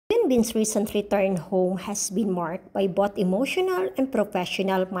Bin's recent return home has been marked by both emotional and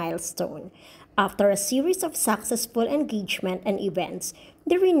professional milestones. After a series of successful engagement and events,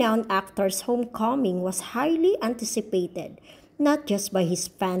 the renowned actor's homecoming was highly anticipated, not just by his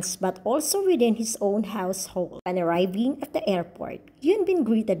fans but also within his own household. When arriving at the airport, Hyun Bin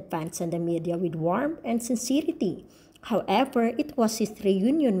greeted fans and the media with warmth and sincerity. However, it was his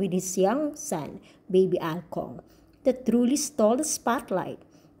reunion with his young son, baby Alcong, that truly stole the spotlight.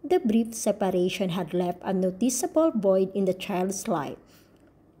 The brief separation had left a noticeable void in the child's life,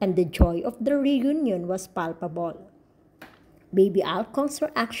 and the joy of the reunion was palpable. Baby Alcong's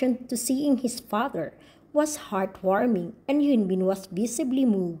reaction to seeing his father was heartwarming, and Yunbin was visibly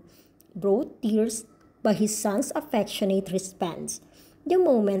moved, brought tears by his son's affectionate response. The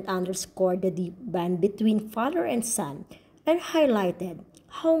moment underscored the deep bond between father and son and highlighted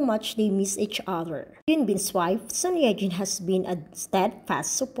how much they miss each other. Yunbin's wife, Sun Yejin, has been a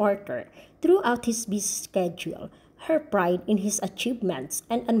steadfast supporter throughout his busy schedule. Her pride in his achievements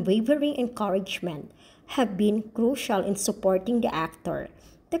and unwavering encouragement have been crucial in supporting the actor.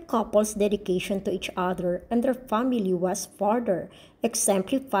 The couple's dedication to each other and their family was further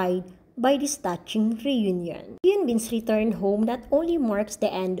exemplified by this touching reunion. Hyunbin's return home not only marks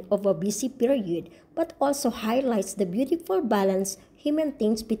the end of a busy period but also highlights the beautiful balance he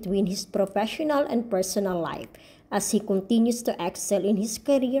maintains between his professional and personal life. As he continues to excel in his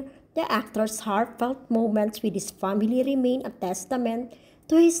career, the actor's heartfelt moments with his family remain a testament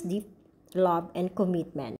to his deep love and commitment.